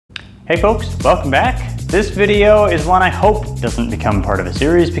Hey folks, welcome back. This video is one I hope doesn't become part of a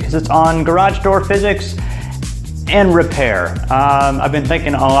series because it's on garage door physics and repair. I've been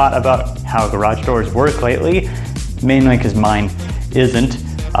thinking a lot about how garage doors work lately, mainly because mine isn't.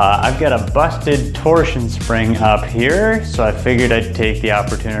 I've got a busted torsion spring up here, so I figured I'd take the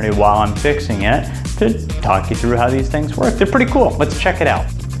opportunity while I'm fixing it to talk you through how these things work. They're pretty cool. Let's check it out.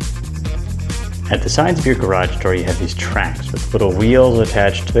 At the sides of your garage door, you have these tracks with little wheels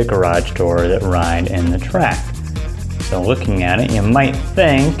attached to the garage door that ride in the track. So looking at it, you might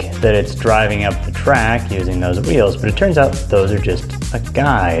think that it's driving up the track using those wheels, but it turns out those are just a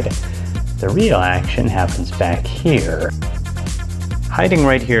guide. The real action happens back here. Hiding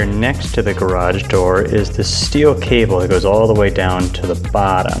right here next to the garage door is this steel cable that goes all the way down to the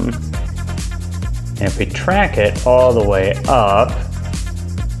bottom. And if we track it all the way up,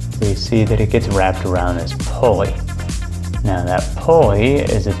 we see that it gets wrapped around this pulley. Now that pulley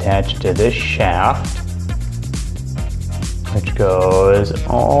is attached to this shaft, which goes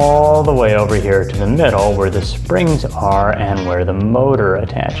all the way over here to the middle where the springs are and where the motor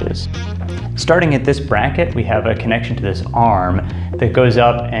attaches. Starting at this bracket, we have a connection to this arm that goes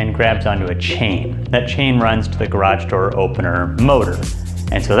up and grabs onto a chain. That chain runs to the garage door opener motor.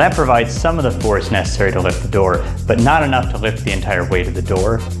 And so that provides some of the force necessary to lift the door, but not enough to lift the entire weight of the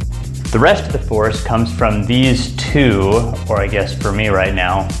door. The rest of the force comes from these two, or I guess for me right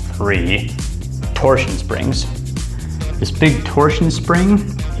now, 3 torsion springs. This big torsion spring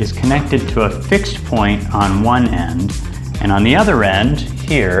is connected to a fixed point on one end, and on the other end,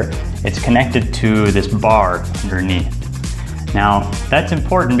 here, it's connected to this bar underneath. Now, that's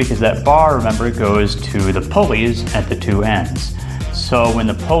important because that bar, remember, goes to the pulleys at the two ends. So when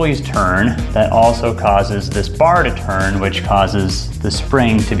the pulleys turn, that also causes this bar to turn, which causes the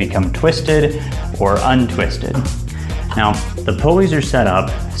spring to become twisted or untwisted. Now, the pulleys are set up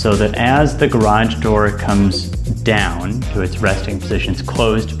so that as the garage door comes down to its resting position, its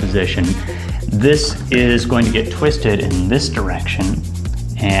closed position, this is going to get twisted in this direction.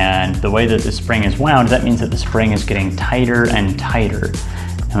 And the way that the spring is wound, that means that the spring is getting tighter and tighter.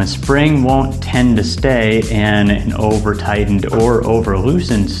 Now a spring won't tend to stay in an over-tightened or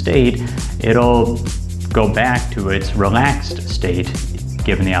over-loosened state. It'll go back to its relaxed state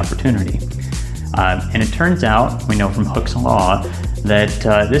given the opportunity. And it turns out, we know from Hooke's law, that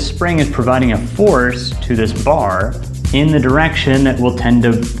this spring is providing a force to this bar in the direction that will tend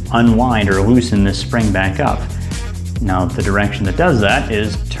to unwind or loosen this spring back up. Now the direction that does that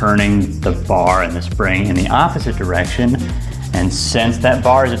is turning the bar and the spring in the opposite direction. And since that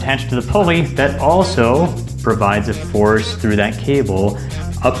bar is attached to the pulley, that also provides a force through that cable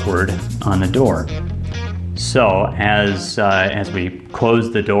upward on the door. So as we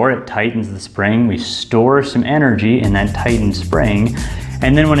close the door, it tightens the spring. We store some energy in that tightened spring.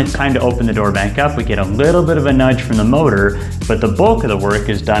 And then when it's time to open the door back up, we get a little bit of a nudge from the motor, but the bulk of the work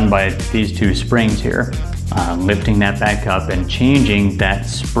is done by these two springs here. Lifting that back up and changing that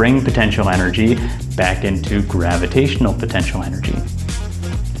spring potential energy back into gravitational potential energy.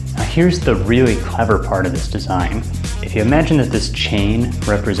 Now here's the really clever part of this design. If you imagine that this chain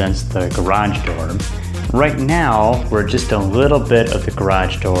represents the garage door, right now where just a little bit of the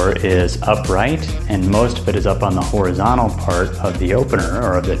garage door is upright and most of it is up on the horizontal part of the opener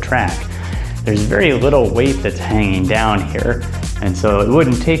or of the track, there's very little weight that's hanging down here, and so it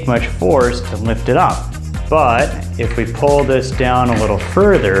wouldn't take much force to lift it up. But if we pull this down a little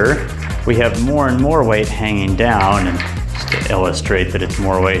further, we have more and more weight hanging down. And just to illustrate that it's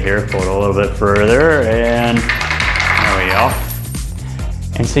more weight here, pull it a little bit further, and there we go.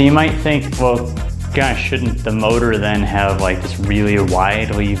 And so you might think, well, gosh, shouldn't the motor then have like this really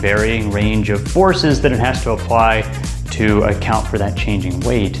widely varying range of forces that it has to apply to account for that changing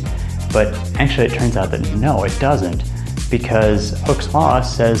weight? But actually it turns out that no, it doesn't. Because Hooke's law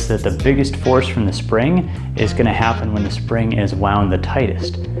says that the biggest force from the spring is going to happen when the spring is wound the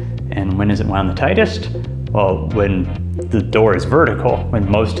tightest. And when is it wound the tightest? Well, when the door is vertical, when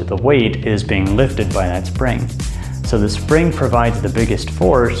most of the weight is being lifted by that spring. So the spring provides the biggest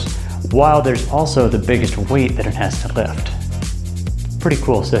force, while there's also the biggest weight that it has to lift. Pretty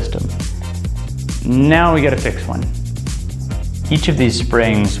cool system. Now we got to fix one. Each of these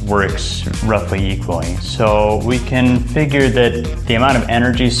springs works roughly equally, so we can figure that the amount of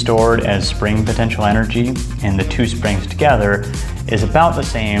energy stored as spring potential energy in the two springs together is about the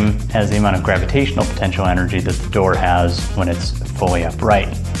same as the amount of gravitational potential energy that the door has when it's fully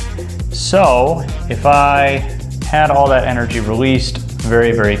upright. So if I had all that energy released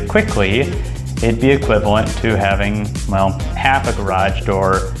very, very quickly, it'd be equivalent to having, well, half a garage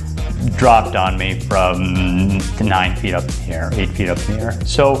door dropped on me from 9 feet up in the air, 8 feet up in the air.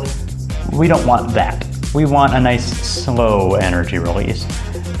 So We don't want that. We want a nice slow energy release.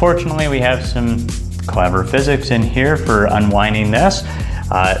 Fortunately, we have some clever physics in here for unwinding this.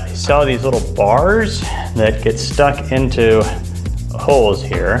 You saw these little bars that get stuck into holes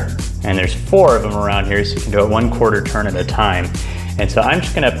here, and there's 4 of them around here, so you can do it 1/4 turn at a time. And so I'm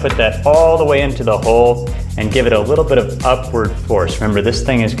just gonna put that all the way into the hole and give it a little bit of upward force. Remember, this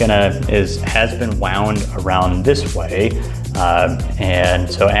thing has been wound around this way, and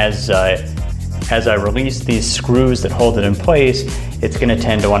so as I release these screws that hold it in place, it's gonna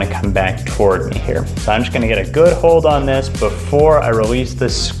tend to wanna come back toward me here. So I'm just gonna get a good hold on this before I release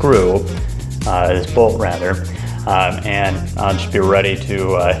this screw, this bolt rather, and I'll just be ready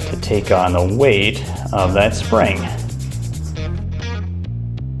to take on the weight of that spring.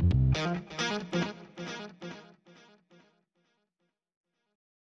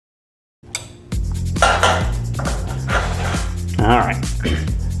 All right,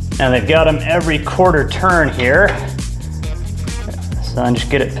 now they've got them every 1/4 turn here. So I'll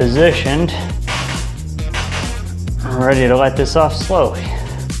just get it positioned, ready to let this off slowly.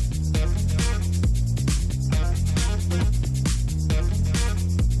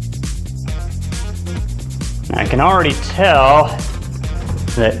 I can already tell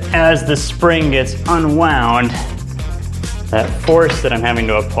that as the spring gets unwound, that force that I'm having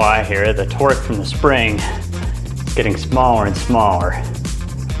to apply here, the torque from the spring, is getting smaller and smaller.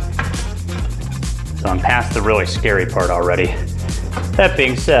 So I'm past the really scary part already. That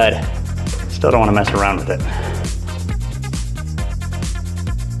being said, still don't want to mess around with it.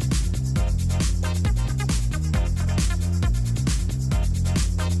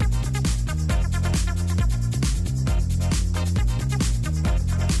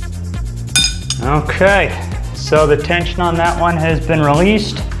 Okay, so the tension on that one has been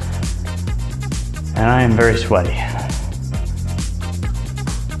released, and I am very sweaty.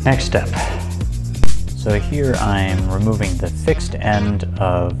 Next step. So here I'm removing the fixed end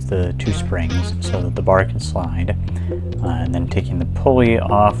of the 2 springs so that the bar can slide, and then taking the pulley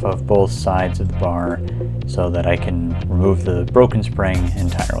off of both sides of the bar so that I can remove the broken spring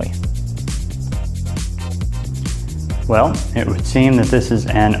entirely. Well, it would seem that this is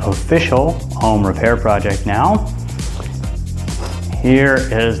an official home repair project now. Here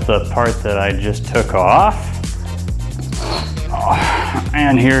is the part that I just took off.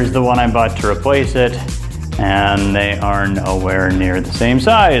 And here's the one I bought to replace it, and they are nowhere near the same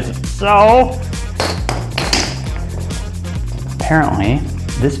size. So, apparently,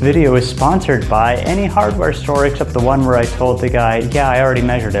 this video is sponsored by any hardware store except the one where I told the guy, yeah, I already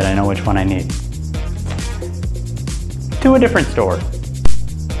measured it, I know which one I need. To a different store.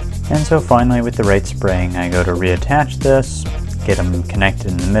 And so finally, with the right spring, I go to reattach this, get them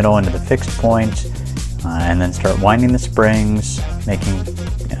connected in the middle into the fixed point, and then start winding the springs, making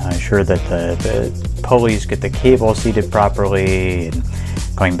sure that the pulleys get the cable seated properly, and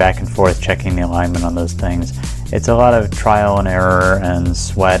going back and forth checking the alignment on those things. It's a lot of trial and error and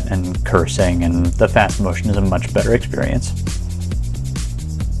sweat and cursing, and the fast motion is a much better experience.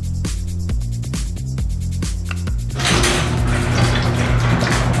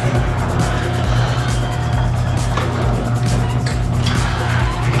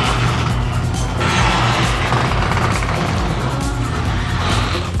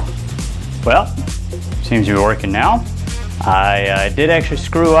 Well, seems to be working now. I did actually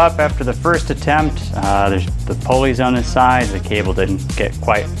screw up after the first attempt. There's the pulleys on the side. The cable didn't get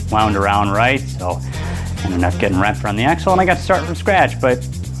quite wound around right, so I ended up getting wrapped around the axle, and I got to start from scratch, but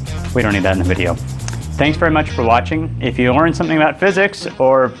we don't need that in the video. Thanks very much for watching. If you learned something about physics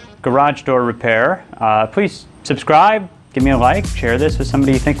or garage door repair, please subscribe, give me a like, share this with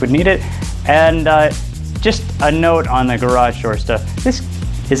somebody you think would need it, and just a note on the garage door stuff. This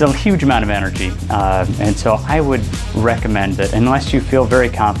is a huge amount of energy, and so I would recommend that unless you feel very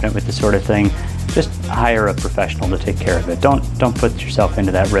confident with this sort of thing, just hire a professional to take care of it. Don't put yourself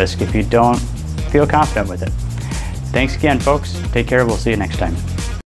into that risk if you don't feel confident with it. Thanks again, folks. Take care. We'll see you next time.